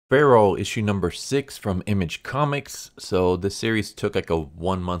Barrel issue number 6 from Image Comics. So this series took like a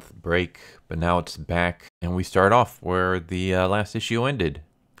 1 month break, but now it's back, and we start off where the last issue ended.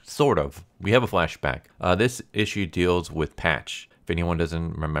 Sort of. We have a flashback. This issue deals with Patch. If anyone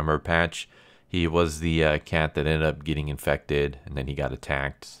doesn't remember Patch, he was the cat that ended up getting infected, and then he got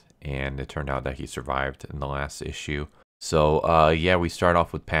attacked, and it turned out that he survived in the last issue. So yeah, we start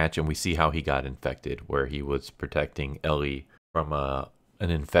off with Patch, and we see how he got infected, where he was protecting Ellie from an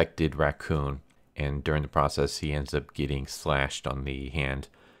infected raccoon, and during the process he ends up getting slashed on the hand,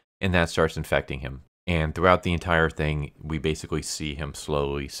 and that starts infecting him. And throughout the entire thing, we basically see him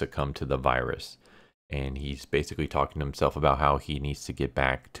slowly succumb to the virus, and he's basically talking to himself about how he needs to get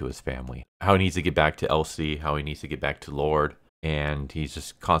back to his family, how he needs to get back to Elsie, how he needs to get back to Lord, and he's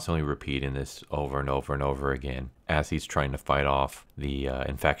just constantly repeating this over and over and over again as he's trying to fight off the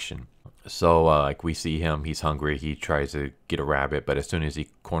infection. So like we see him, he's hungry, he tries to get a rabbit, but as soon as he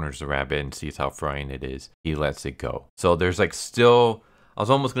corners the rabbit and sees how frying it is, he lets it go. So there's like still, I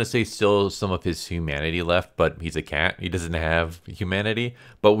was almost going to say still some of his humanity left, but he's a cat, he doesn't have humanity.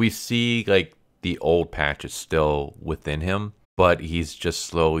 But we see like the old Patch is still within him, but he's just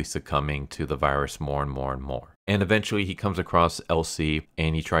slowly succumbing to the virus more and more and more. And eventually he comes across Elsie,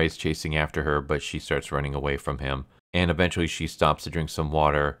 and he tries chasing after her, but she starts running away from him. And eventually she stops to drink some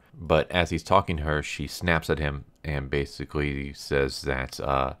water, but as he's talking to her, she snaps at him and basically says that,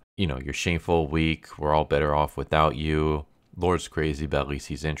 you know, you're shameful, weak, we're all better off without you. Lord's crazy, but at least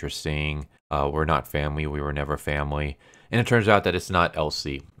he's interesting. We're not family, we were never family. And it turns out that it's not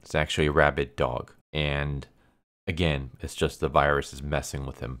Elsie, it's actually a rabid dog. And again, it's just the virus is messing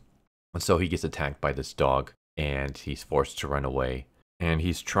with him. And so he gets attacked by this dog, and he's forced to run away. And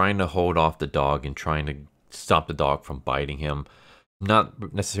he's trying to hold off the dog and trying to stop the dog from biting him.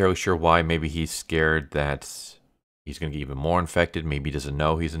 Not necessarily sure why. Maybe he's scared that he's going to get even more infected. Maybe he doesn't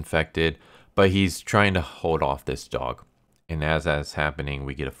know he's infected, but he's trying to hold off this dog. And as that's happening,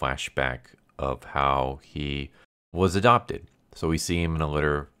 we get a flashback of how he was adopted. So we see him in a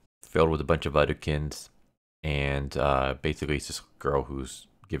litter filled with a bunch of otherkins, and basically it's this girl who's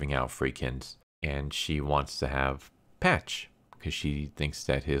giving out freekins, and she wants to have Patch because she thinks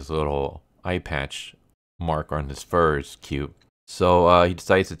that his little eye patch mark on his fur is cute. So he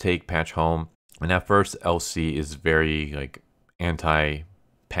decides to take Patch home, and at first Elsie is very like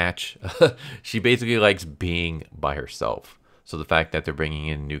anti-Patch. She basically likes being by herself, so the fact that they're bringing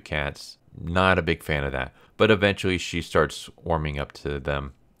in new cats, not a big fan of that. But eventually she starts warming up to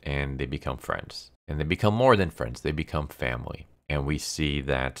them, and they become friends, and they become more than friends, they become family. And we see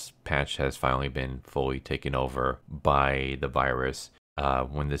that Patch has finally been fully taken over by the virus.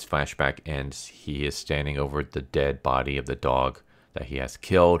 When this flashback ends, he is standing over the dead body of the dog that he has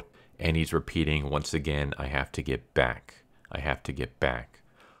killed, and he's repeating once again, I have to get back. I have to get back.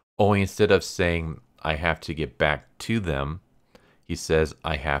 Only instead of saying, I have to get back to them, he says,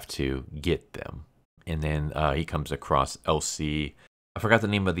 I have to get them. And then he comes across Elsie. I forgot the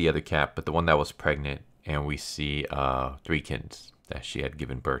name of the other cat, but the one that was pregnant, and we see 3 kids that she had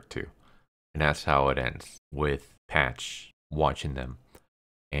given birth to. And that's how it ends, with Patch watching them.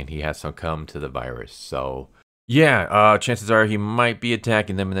 And he has succumbed to the virus. So yeah, chances are he might be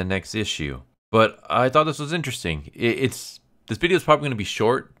attacking them in the next issue. But I thought this was interesting. This video is probably going to be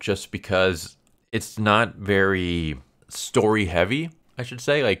short just because it's not very story heavy, I should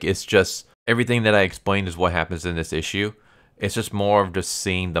say. Like, it's just everything that I explained is what happens in this issue. It's just more of just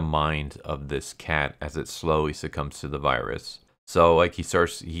seeing the mind of this cat as it slowly succumbs to the virus. So like he's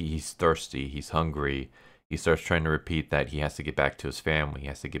thirsty, he's hungry. He starts trying to repeat that he has to get back to his family. He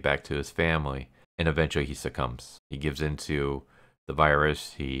has to get back to his family. And eventually he succumbs. He gives into the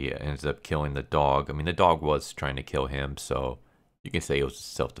virus. He ends up killing the dog. I mean, the dog was trying to kill him, so you can say it was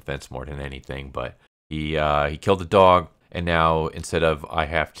self-defense more than anything. But he killed the dog, and now instead of I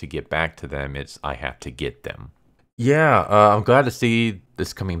have to get back to them, it's I have to get them. Yeah, I'm glad to see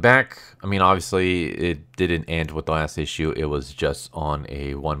this coming back. I mean, obviously, it didn't end with the last issue. It was just on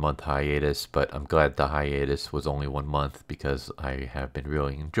a 1-month hiatus, but I'm glad the hiatus was only 1 month because I have been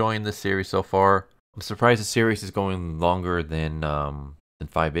really enjoying this series so far. I'm surprised the series is going longer than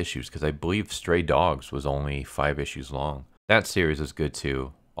 5 issues, because I believe Stray Dogs was only 5 issues long. That series was good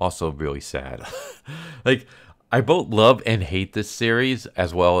too. Also really sad. Like, I both love and hate this series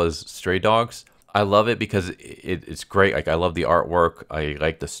as well as Stray Dogs. I love it because it's great. Like, I love the artwork, I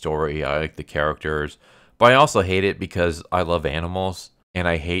like the story, I like the characters. But I also hate it because I love animals, and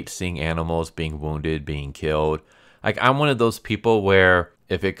I hate seeing animals being wounded, being killed. Like, I'm one of those people where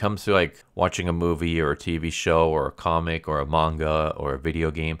if it comes to like watching a movie or a TV show or a comic or a manga or a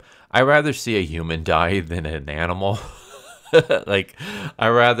video game, I'd rather see a human die than an animal. Like, I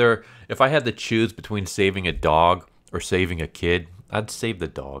rather, if I had to choose between saving a dog or saving a kid, I'd save the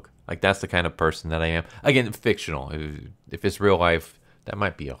dog. Like, that's the kind of person that I am. Again, fictional. If it's real life, that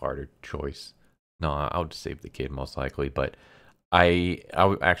might be a harder choice. No, I would save the kid most likely, but I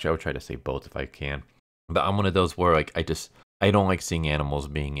would try to save both if I can. But I'm one of those where like I don't like seeing animals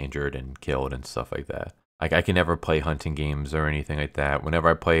being injured and killed and stuff like that. Like I can never play hunting games or anything like that. Whenever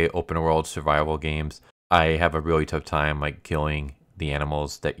I play open world survival games, I have a really tough time like killing the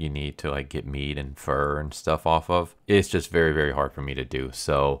animals that you need to like get meat and fur and stuff off of. It's just very, very hard for me to do.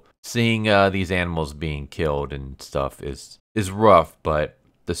 So seeing these animals being killed and stuff is rough, but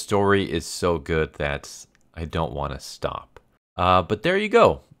the story is so good that I don't want to stop. But there you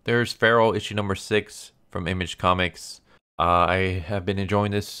go. There's Feral issue number 6 from Image Comics. I have been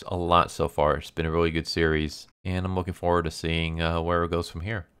enjoying this a lot so far. It's been a really good series, and I'm looking forward to seeing where it goes from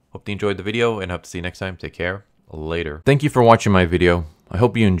here. Hope you enjoyed the video, and hope to see you next time. Take care. Later. Thank you for watching my video. I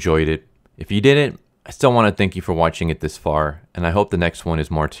hope you enjoyed it. If you didn't, I still want to thank you for watching it this far, and I hope the next one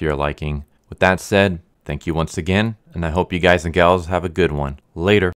is more to your liking. With that said, thank you once again, and I hope you guys and gals have a good one. Later.